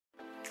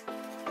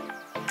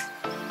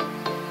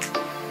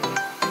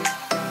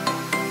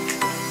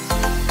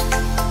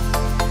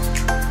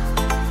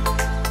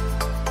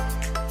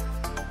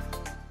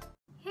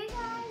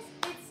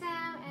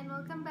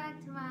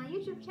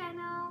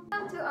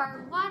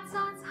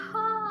Watson's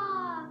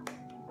haul!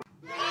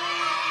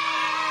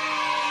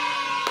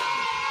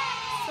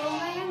 So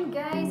ngayon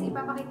guys,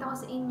 ipapakita ko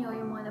sa inyo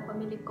yung mga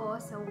napamili ko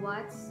sa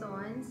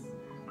Watson's.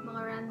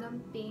 Mga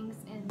random things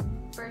and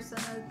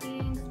personal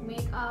things,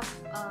 makeup,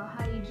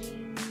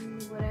 hygiene,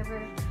 whatever.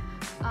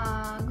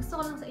 Gusto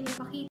ko lang sa inyo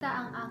ipakita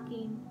ang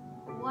aking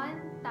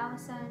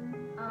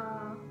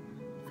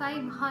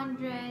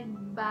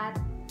 1,500 baht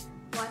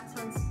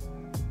Watson's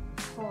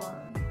haul.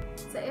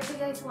 So if you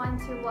guys want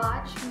to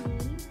watch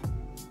me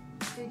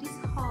do this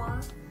haul,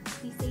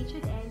 please stay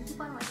tuned and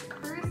keep on watching.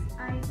 First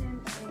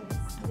item is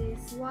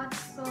this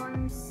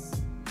Watson's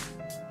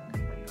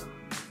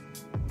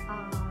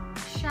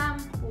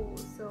shampoo.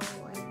 So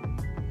ayun.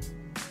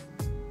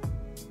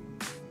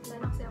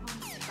 Wala na kasi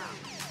akong stock.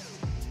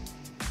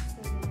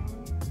 So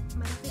yan.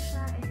 Malaki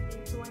siya and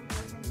it's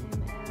 1,000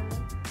 ml.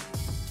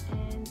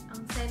 And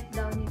ang scent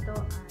daw nito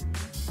ay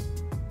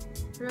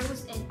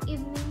Rose and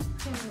Evening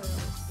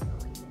Primrose. So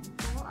ayan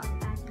po ang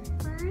ating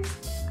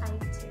first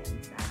item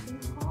sa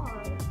ating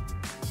haul.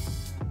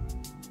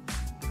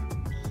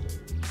 Okay.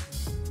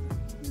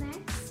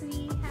 Next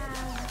we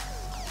have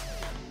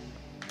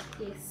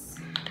this.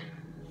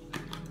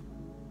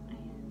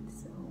 Ayan,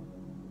 so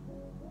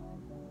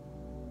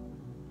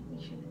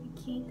make sure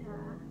nakikita.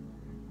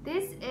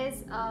 This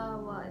is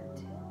what?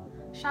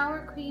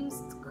 Shower cream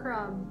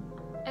scrub.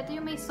 Ito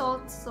yung may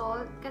salt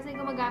kasi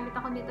gumagamit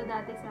ako nito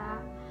dati sa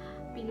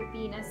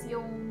Pilipinas,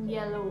 yung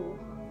yellow.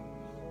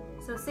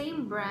 So,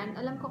 same brand.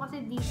 Alam ko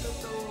kasi dito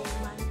to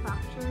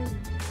manufactured.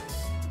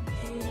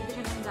 And dito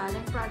siya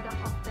nanggaling. Product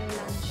of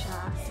Thailand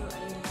siya. So,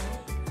 ayun.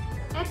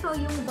 Ito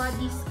yung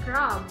body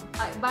scrub.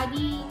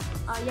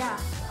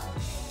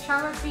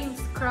 Shower cream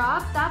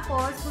scrub.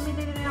 Tapos,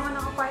 bumili rin ako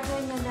ng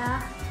partner na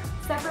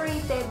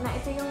separated na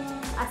ito yung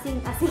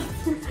asin-asin.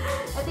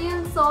 Ito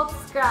yung salt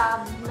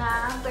scrub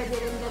na pwede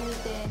rin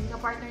gamitin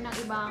kapartner ng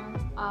ibang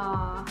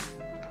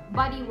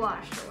body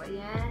wash. So,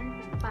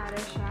 ayan. Para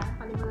siya.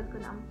 Kalimutan ko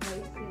na ang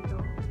price nito.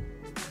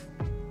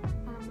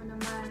 Alam mo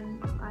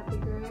naman, ate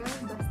girl,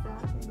 basta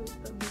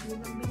gusto, bigyan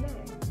ng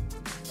bili.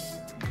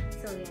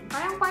 So, ayan.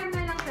 Parang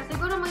partner lang siya.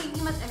 Siguro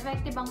magiging mas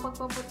effective ang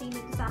pagpaputi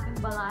nito sa aking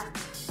balat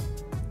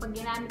pag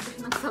ginamit ko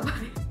siya ng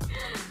sabay.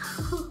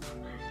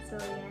 So,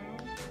 ayan.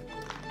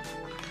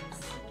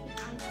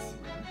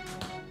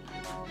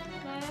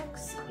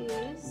 Next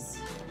is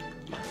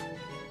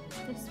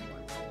this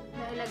one.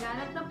 Dahil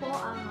laganap na po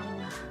ang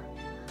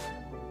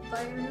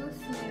virus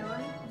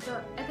ngayon.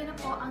 So, ito na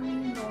po ang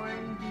new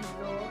norm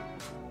dito.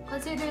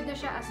 Consider na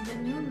siya as the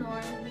new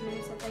norm here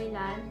sa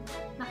Thailand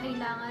na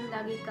kailangan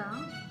lagi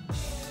kang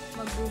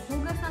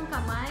maghuhugas ng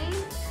kamay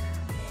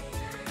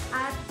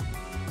at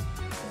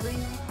bring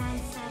your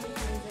hand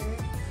sanitizer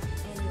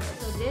anywhere.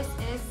 So, this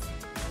is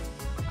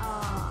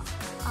a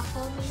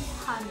foaming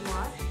hand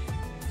wash.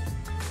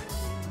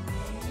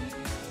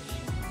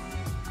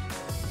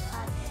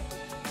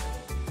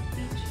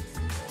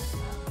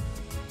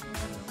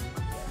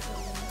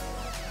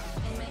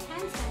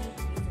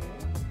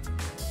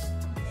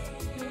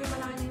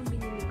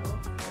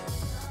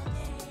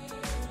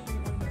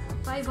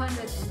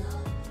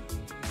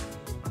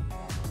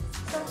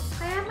 So,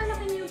 kaya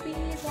malaki yung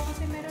pinili ko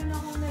kasi meron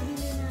akong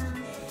nabili na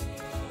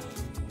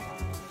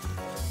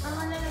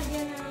ang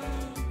lalagyan ng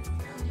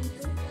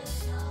dito.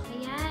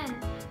 Ayan.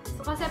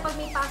 So, kasi pag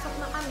may pasok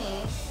na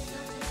kami,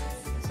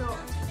 so,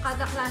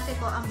 kada klase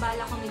ko, ang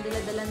bala ko, may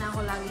dala-dala na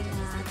ako lagi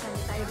na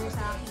sanitizer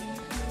sa akin.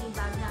 May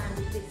bag na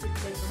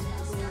bit-bit-bit na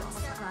nagulong ako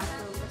sa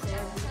kaso kasi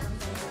every time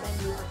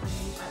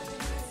lipat.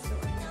 So,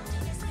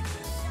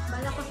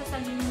 bala ko sa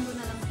salinin ko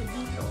na lang sa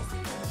dito.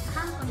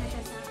 Hang ko na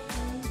siya sa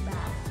aking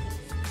bag.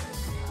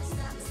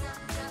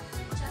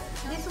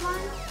 This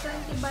one,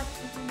 20 baht.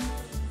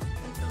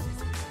 Ito,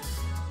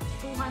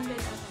 200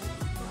 baht.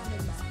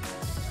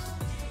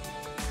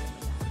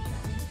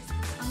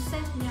 Ang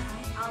scent niya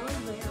ay aloe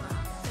vera,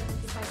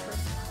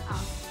 75%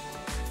 out.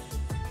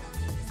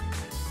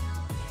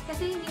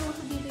 Kasi hindi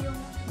uso dito yung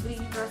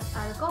green rose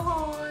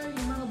alcohol,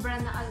 yung mga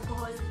brand na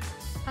alcohol.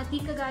 At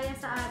di kagaya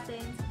sa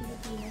atin, sa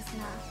Pilipinas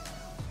na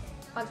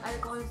pag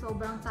alcohol,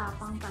 sobrang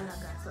tapang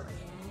talaga. So,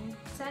 ayan.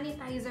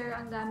 Sanitizer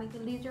ang gamit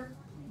dito.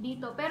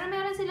 Pero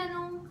meron sila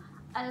nung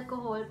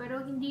alcohol,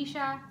 pero hindi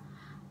siya,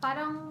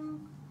 parang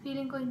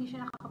feeling ko hindi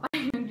siya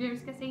nakakapatay ng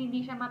germs kasi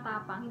hindi siya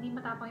matapang. Hindi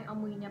matapang yung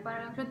amoy niya.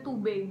 Parang siya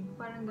tubig.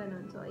 Parang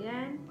ganun. So,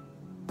 ayan.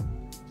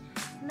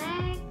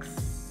 Next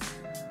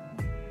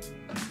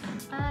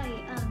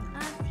ay ang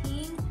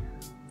ating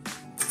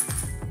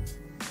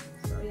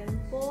ayan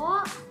po.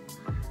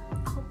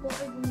 Ako po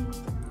ay bumili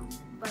ng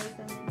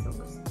vitamin. So,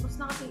 gusto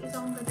na kasi isa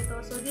kong ganito.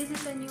 So, this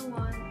is a new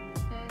one.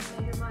 And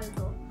medyo mahal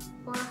to.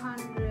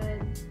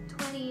 428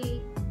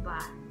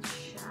 baht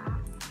siya.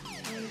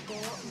 Ayan po.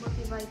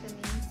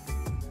 Multivitamins.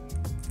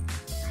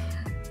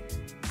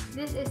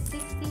 This is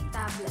 60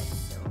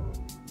 tablets. So,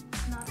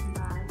 not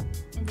bad.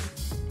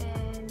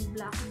 And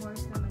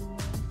Blackmore's naman yung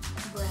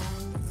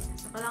brand.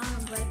 So, kailangan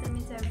ng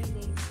vitamins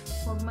everyday.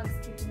 Huwag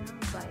mag-skip ng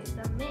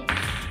vitamins.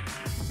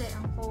 Kasi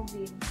ang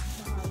COVID,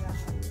 bahala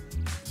kayo.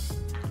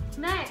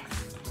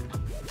 Next!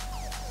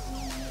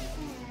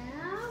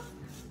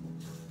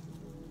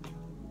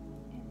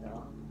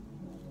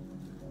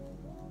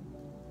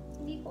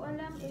 ko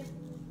alam if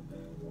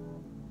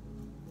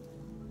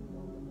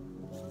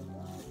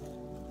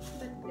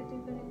but ito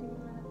yung ganito yung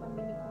mga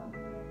napamili ko.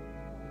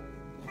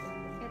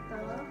 Ito.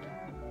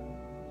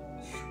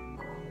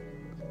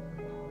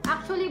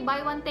 Actually,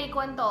 buy one take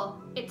one to.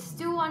 It's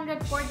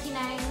 $249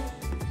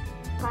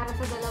 para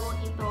sa dalawang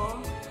ito.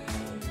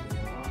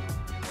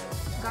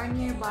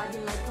 Garnier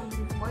Body Light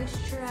Complete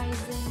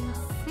Moisturizing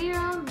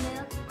Serum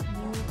Milk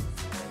Nude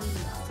Cream.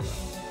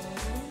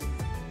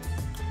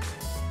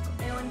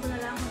 Ewan ko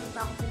na lang kung hindi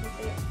pa ako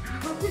piniti.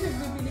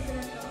 Pinagbibili ko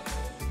na to.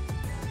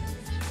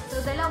 So,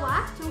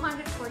 dalawa,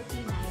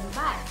 $249.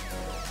 But,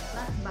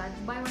 not bad.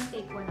 Buy one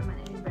take one naman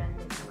ay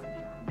branded naman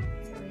siya.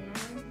 So,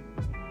 yan.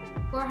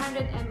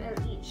 400 ml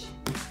each.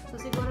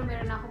 So, siguro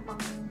meron na akong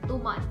pang 2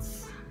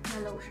 months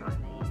na lotion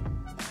na yan.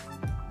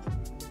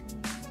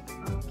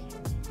 Okay.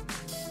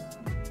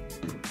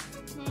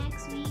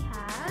 Next, we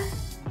have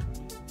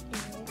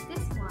is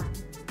this one.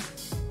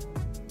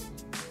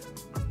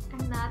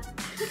 I'm not.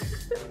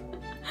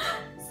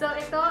 So,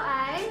 ito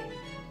ay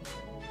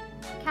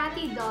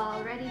Cathy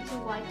Doll Ready to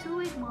White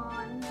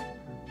 2-in-1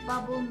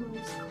 Bubble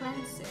Mousse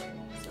Cleanser.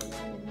 So,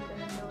 yan yung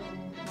ganun daw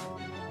yan.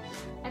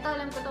 Ito,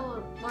 alam ko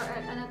to, or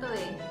ano to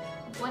eh,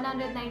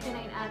 199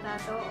 ata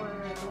to,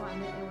 or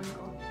 200, ewan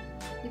ko.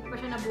 Hindi ko pa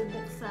siya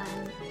nabubuksan.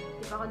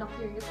 Hindi pa ako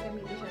na-curious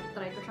gamitin siya.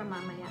 Try ko siya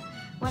mamaya.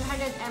 100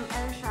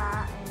 ml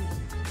siya, and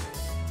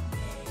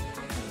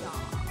Cathy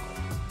Doll.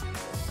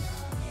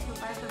 So,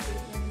 para sa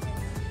face yan.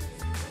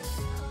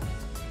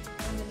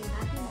 Tanggalin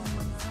natin yung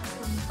mga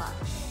tumba.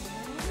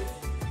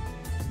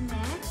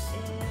 Next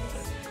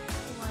is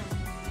one.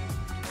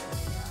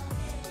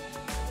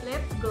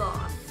 Lip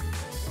gloss.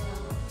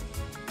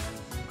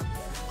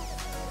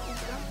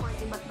 Ito lang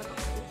 40 baht ba ito?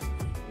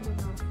 I don't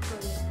know. So,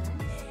 yan.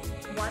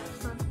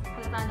 Watsons.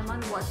 Halata naman,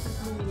 Watsons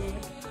bumili.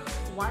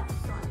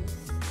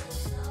 Watsons.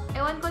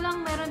 Ewan ko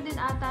lang, meron din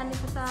ata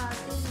nito sa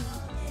atin.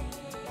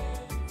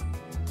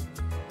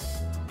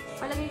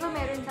 Palagay ko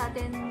meron sa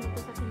atin nito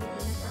sa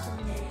Pilipinas.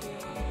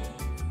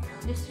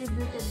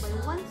 Distributed by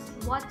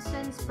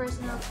Watsons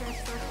Personal Care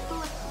Store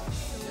Philippines.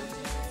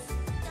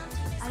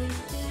 I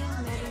think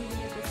meron din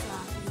ito sa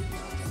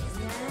Pilipinas.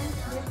 Yan,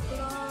 lip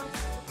gloss.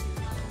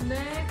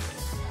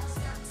 Next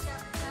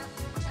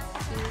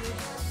is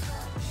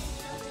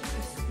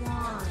this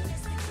one.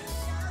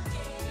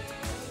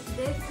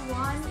 This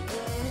one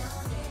is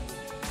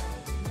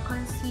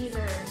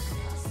concealer.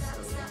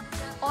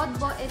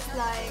 Oddbo is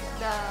like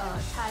the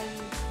Thai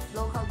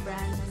local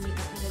brand na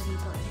makeup nila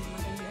dito.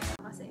 Maganda siya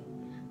kasi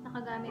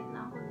nakagamit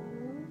na ako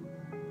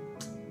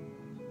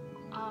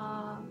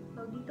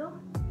tawag dito?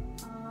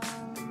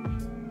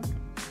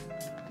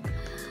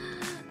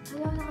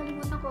 Ayaw,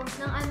 nakalimutan ko.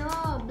 Ng ano,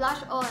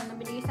 blush on.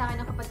 Nabinigay sa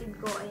akin ng kapatid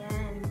ko.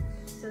 Ayan.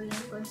 So,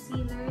 yan,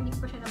 concealer. Hindi ko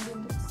pa siya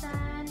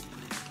nabubuksan.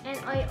 And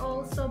I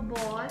also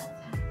bought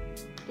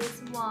this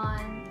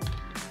one.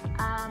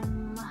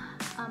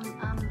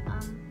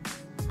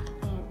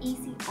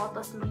 Easy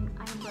Auto Slim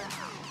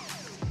Eyebrow.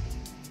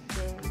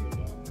 There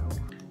you go.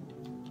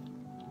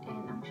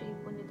 And ang shade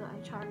po nito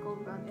ay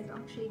charcoal brown. Ito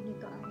ang shade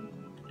nito ay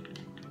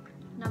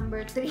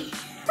number 3.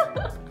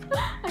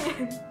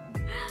 Ayan.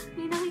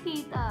 Hindi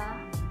nakikita.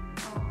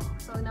 Oh,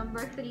 so,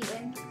 number 3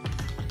 and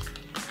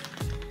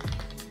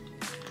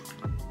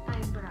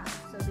eyebrow.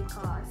 So,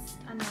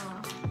 because,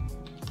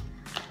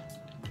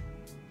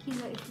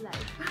 kilo is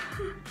life.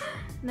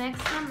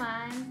 Next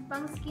naman,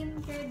 pang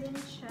skincare din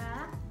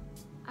siya.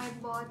 I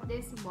bought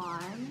this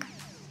one.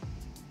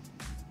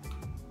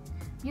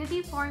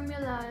 Beauty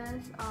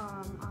Formulas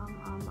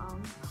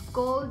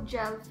Gold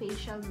Gel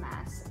Facial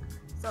Mask.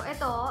 So,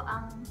 ito,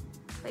 ang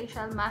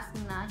facial mask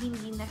na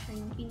hindi na siya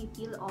yung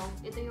pinipeel off.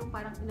 Ito yung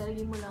parang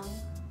ilalagay mo lang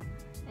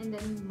and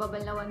then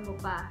babalawan mo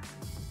pa.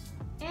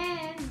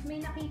 And,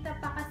 may nakita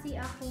pa kasi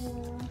ako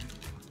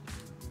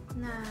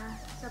na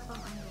sa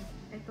pang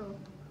ito.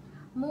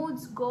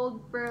 Moods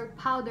Gold Pearl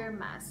Powder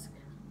Mask.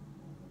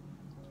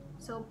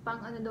 So, pang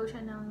daw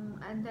siya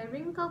ng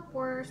anti-wrinkle,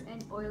 pores,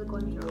 and oil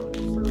control.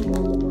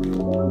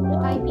 So,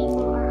 Thai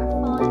people are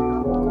fond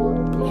of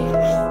gold things.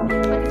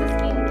 But sa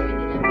skincare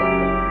nila,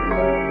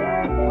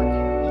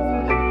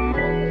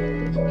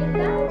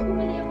 ganda,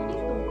 bumili ako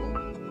dito.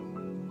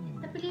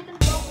 Napilitan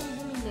ko akong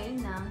bumili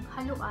ng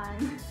haluan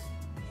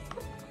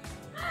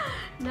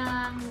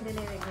ng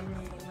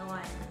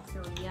gano'n.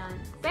 So, yan.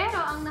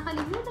 Pero, ang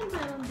nakalimutan ko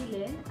lang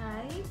bilhin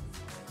ay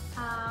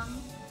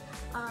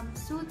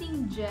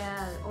soothing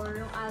gel or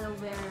yung aloe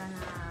vera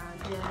na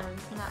gel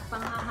na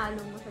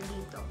panghahalo mo siya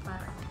dito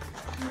para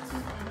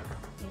soothing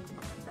and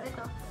so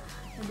ito,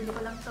 nabili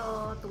ko lang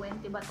to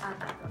 20 baht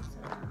ata to. So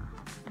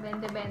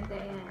 20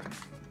 ayan.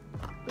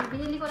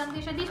 Binili ko lang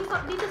din siya dito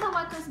sa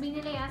Watsons,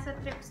 binili yan sa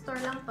thrift store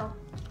lang to.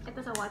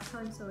 Ito sa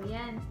Watsons, so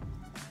yan.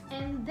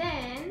 And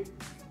then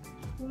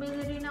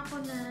bumili rin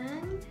ako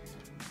ng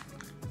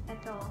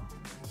ito.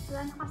 Wala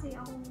na kasi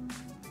akong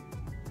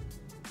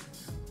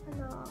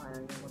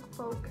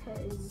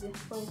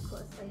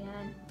focus.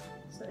 Ayan.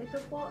 So, ito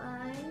po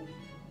ay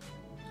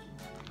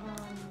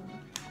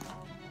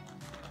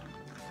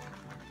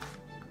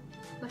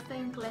Basta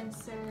yung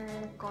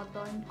cleanser,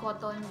 cotton,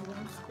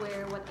 yung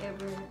square,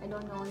 whatever. I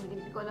don't know,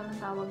 hindi ko alam ang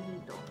tawag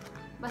dito.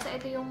 Basta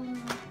ito yung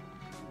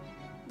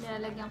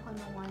nilalagyan ko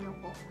ng ano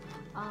ko,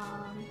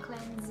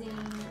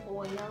 cleansing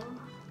oil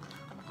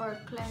or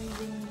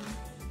cleansing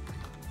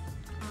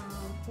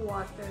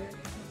water.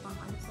 Pang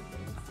ano sa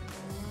face.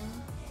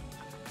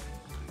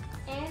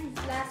 And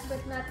last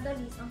but not the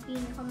least, ang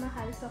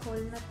pinakamahal sa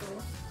haul na to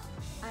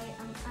ay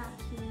ang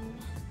aking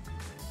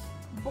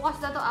bukas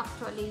na to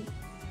actually.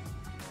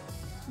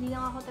 Hindi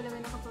lang ako talaga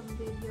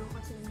nakapag-video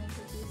kasi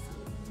medyo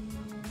busy.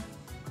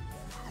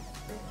 Have to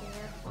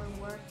prepare for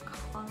work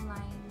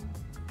online.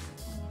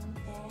 Ayan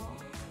po.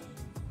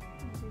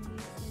 Medyo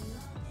busy.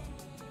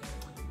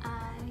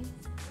 Ay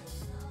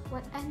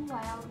Wet n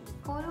Wild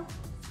Photo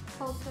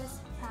Focus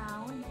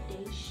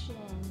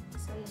Foundation.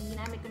 So, yun.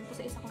 Ginamit ko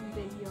sa isa kong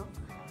video.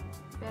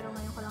 Pero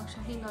ngayon ko lang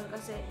siya hinol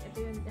kasi ito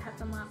yung lahat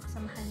ng mga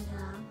kasamahan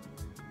niya.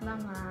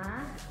 Mga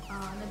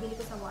nabili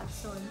ko sa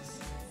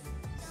Watsons.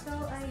 So,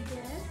 I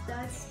guess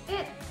that's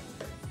it.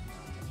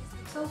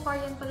 So far,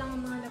 yan pa lang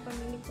ang mga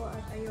napamili ko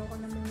at ayoko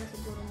na muna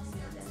siguro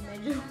muna dahil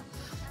medyo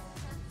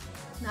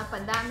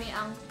napadami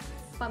ang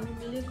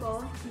pamimili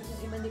ko. Yung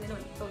iba hindi ko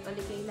naman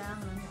totally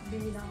kailangan.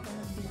 Bili lang ako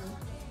ng bili.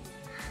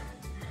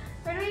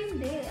 Pero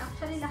hindi.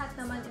 Actually, lahat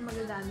naman ay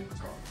magagamit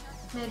ko.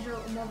 Medyo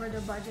over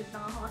the budget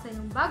lang ako kasi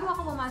nung bago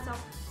ako pumasok,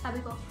 sabi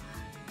ko,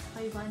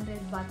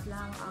 500 baht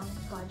lang ang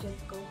budget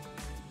ko.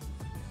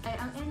 Ay,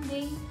 ang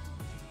ending,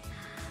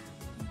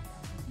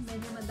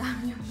 medyo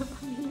madami yung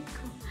napamili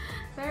ko.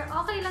 Pero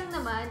okay lang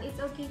naman.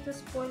 It's okay to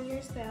spoil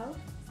yourself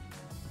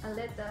a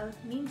little.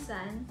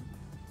 Minsan.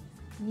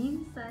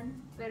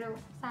 Pero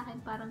sa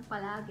akin parang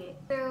palagi.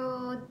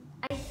 So,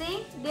 I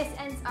think this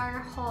ends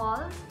our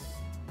haul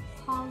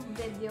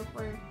video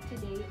for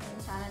today. And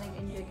sana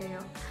nag-enjoy kayo.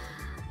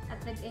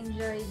 At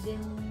nag-enjoy din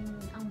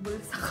ang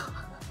bulsa ko.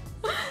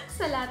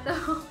 Sa lahat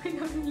ng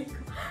pinamili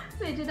ko.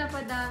 Medyo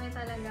napadami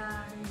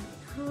talaga.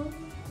 Oh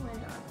my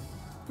God.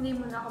 Hindi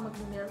muna ako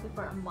mag-milk tea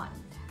for a month.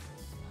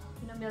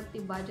 Milk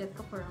tea budget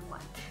ko for a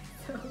month.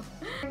 So,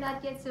 if you're not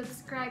yet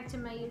subscribed to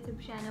my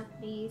YouTube channel,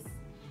 please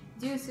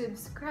do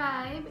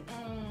subscribe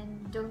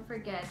and don't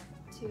forget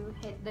to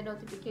hit the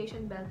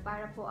notification bell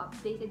para po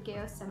updated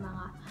kayo sa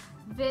mga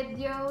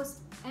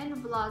videos and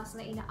vlogs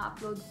na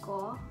ina-upload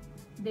ko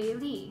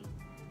daily.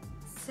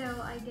 So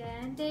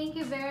again, thank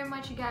you very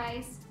much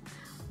guys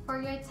for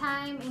your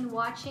time in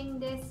watching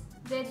this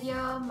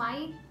video,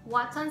 my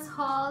Watsons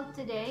haul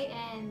today,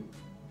 and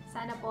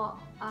sana po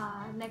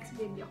next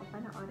video ko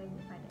panoorin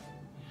niyo pa rin.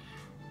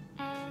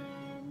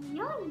 And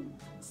yun!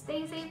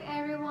 Stay safe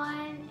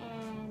everyone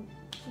and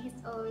please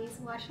always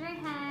wash your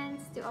hands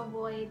to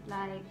avoid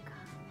like,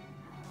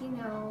 you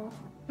know,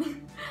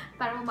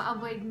 para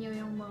ma-avoid niyo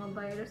yung mga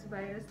virus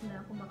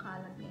na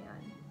kumakalat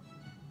ngayon.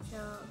 So,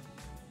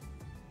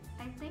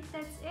 I think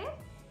that's it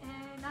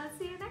and I'll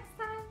see you next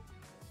time.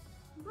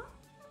 Bye!